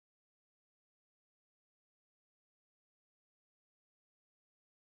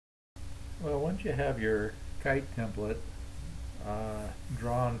Well, once you have your kite template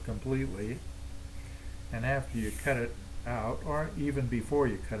drawn completely, and after you cut it out, or even before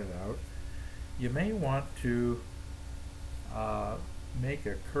you cut it out, you may want to uh, make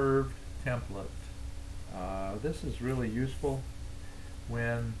a curved template. This is really useful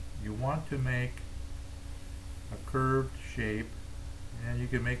when you want to make a curved shape, and you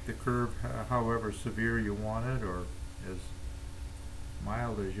can make the curve however severe you want it or as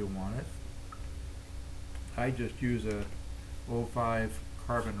mild as you want it. I just use a 05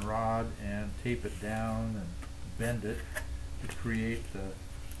 carbon rod and tape it down and bend it to create the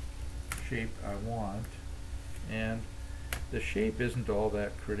shape I want. And the shape isn't all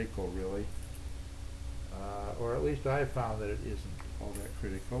that critical, really, or at least I found that it isn't all that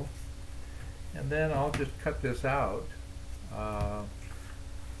critical. And then I'll just cut this out.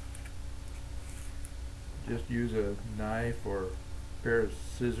 Just use a knife or a pair of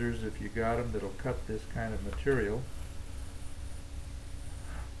scissors if you got them that'll cut this kind of material.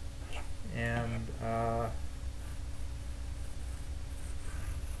 And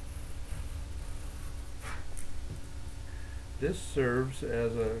this serves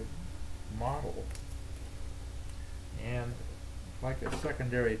as a model and like a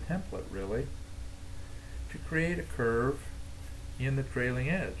secondary template, really, to create a curve in the trailing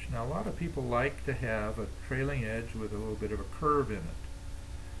edge. Now, a lot of people like to have a trailing edge with a little bit of a curve in it.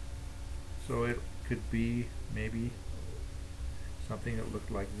 So it could be maybe something that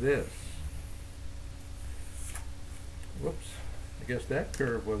looked like this. Whoops, I guess that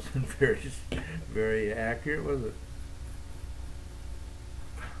curve wasn't very accurate, was it?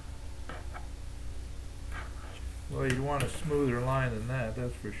 Well, you'd want a smoother line than that,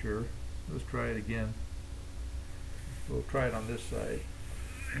 that's for sure. Let's try it again. We'll try it on this side.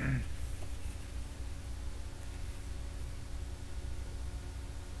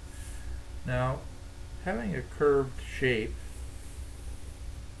 Now, having a curved shape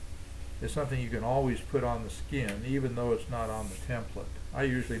is something you can always put on the skin, even though it's not on the template. I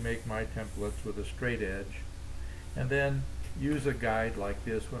usually make my templates with a straight edge, and then use a guide like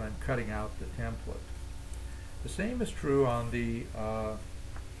this when I'm cutting out the template. The same is true on the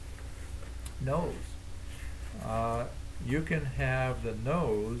nose. You can have the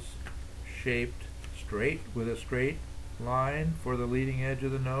nose shaped straight with a straight line for the leading edge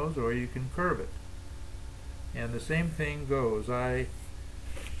of the nose, or you can curve it. And the same thing goes. I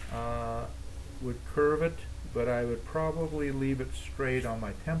would curve it, but I would probably leave it straight on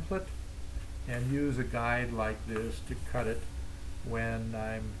my template and use a guide like this to cut it when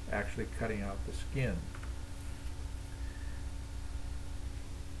I'm actually cutting out the skin.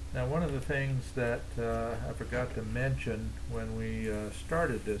 Now, one of the things that I forgot to mention when we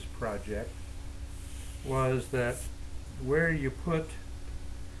started this project was that where you put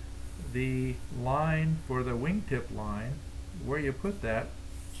the line for the wingtip line, where you put that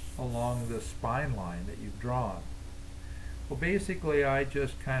along the spine line that you've drawn. Well, basically I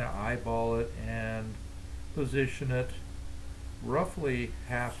just kind of eyeball it and position it roughly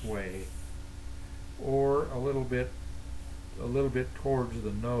halfway, or a little bit towards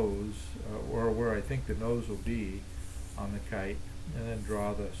the nose, or where I think the nose will be on the kite, and then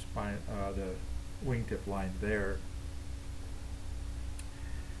draw the spine, the wingtip line there.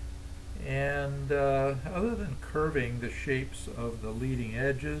 And other than curving the shapes of the leading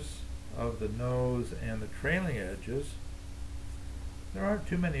edges of the nose and the trailing edges, there aren't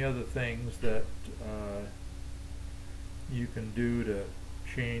too many other things that you can do to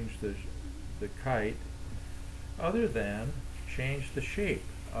change the kite, other than change the shape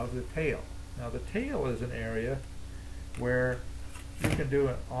of the tail. Now, the tail is an area where you can do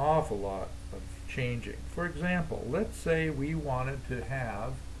an awful lot of changing. For example, let's say we wanted to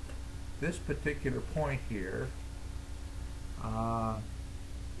have this particular point here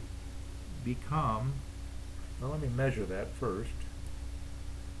become, well, let me measure that first.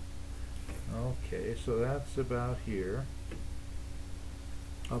 Okay, so that's about here.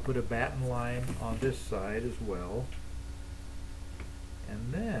 I'll put a batten line on this side as well.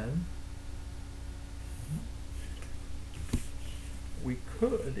 And then we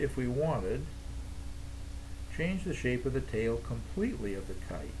could, if we wanted, change the shape of the tail completely of the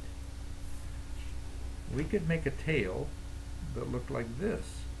kite. We could make a tail that looked like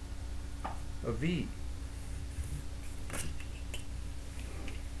this, a V.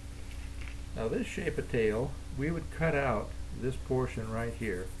 Now, this shape of tail, we would cut out this portion right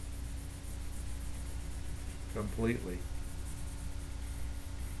here completely.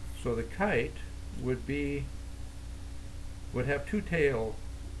 So the kite would have two tail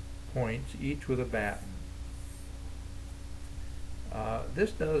points, each with a batten.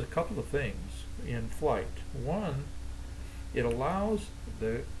 This does a couple of things in flight. One, it allows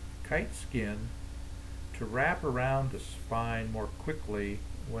the kite skin to wrap around the spine more quickly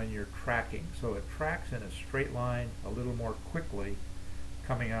when you're tracking. So it tracks in a straight line a little more quickly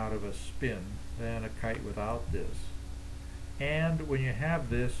coming out of a spin than a kite without this. And when you have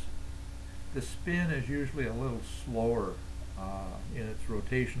this, the spin is usually a little slower in its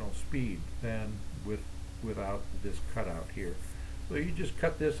rotational speed than without this cutout here. So you just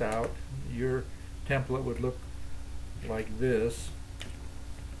cut this out. Your template would look like this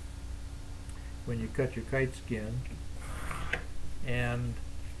when you cut your kite skin. And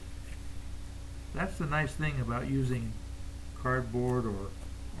that's the nice thing about using cardboard or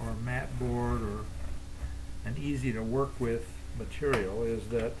mat board or an easy to work with material, is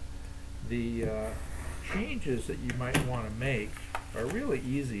that the changes that you might want to make are really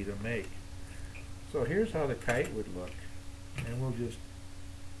easy to make. So here's how the kite would look, and we'll just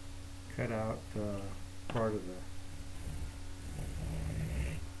cut out part of the...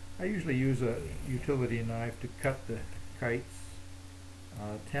 I usually use a utility knife to cut the kite's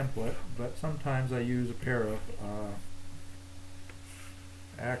template, but sometimes I use a pair of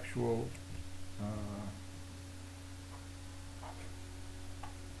actual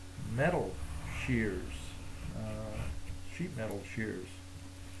metal shears, sheet metal shears.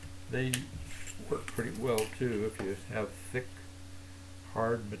 They work pretty well too if you have thick,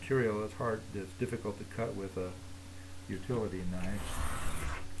 hard material. It's difficult to cut with a utility knife.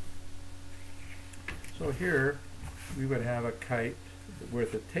 So here we would have a kite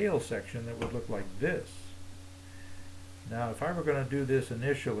with a tail section that would look like this. Now if I were going to do this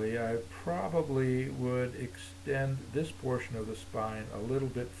initially, I probably would extend this portion of the spine a little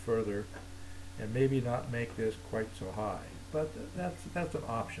bit further and maybe not make this quite so high. But that's an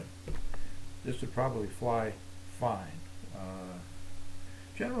option. This would probably fly fine.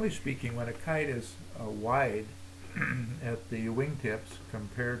 Generally speaking, when a kite is wide at the wingtips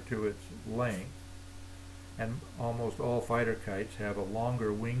compared to its length, and almost all fighter kites have a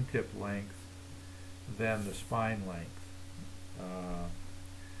longer wingtip length than the spine length.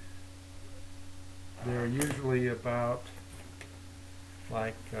 They're usually about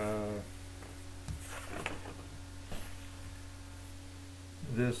like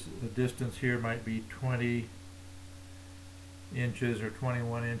the distance here might be 20 inches or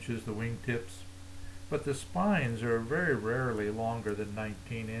 21 inches, the wingtips, but the spines are very rarely longer than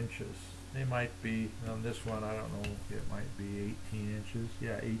 19 inches. They might be, on this one, I don't know, it might be 18 inches.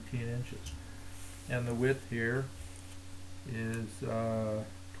 Yeah, 18 inches. And the width here is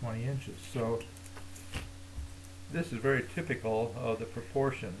 20 inches. So this is very typical of the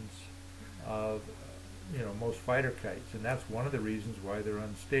proportions of most fighter kites, and that's one of the reasons why they're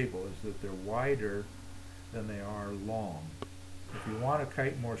unstable, is that they're wider than they are long. If you want a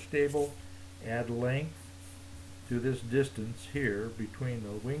kite more stable, add length to this distance here between the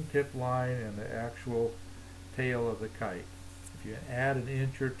wingtip line and the actual tail of the kite. If you add an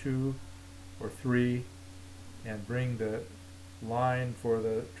inch or 2 or 3 and bring the line for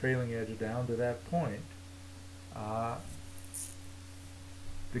the trailing edge down to that point,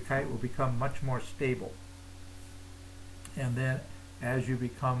 the kite will become much more stable. And then as you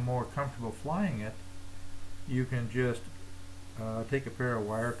become more comfortable flying it, you can just take a pair of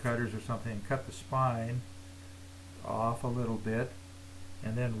wire cutters or something and cut the spine off a little bit,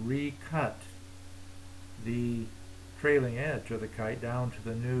 and then recut the trailing edge of the kite down to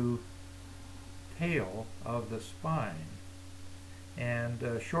the new tail of the spine, and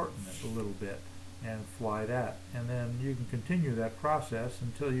shorten it a little bit and fly that. And then you can continue that process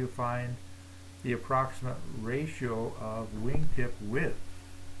until you find the approximate ratio of wingtip width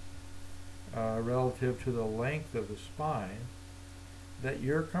relative to the length of the spine that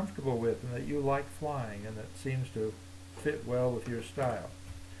you're comfortable with and that you like flying and that seems to fit well with your style.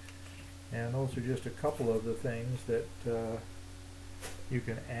 And those are just a couple of the things that you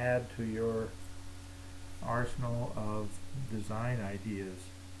can add to your arsenal of design ideas.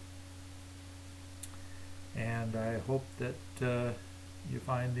 And I hope that you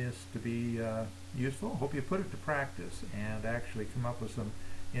find this to be useful. Hope you put it to practice and actually come up with some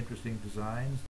interesting designs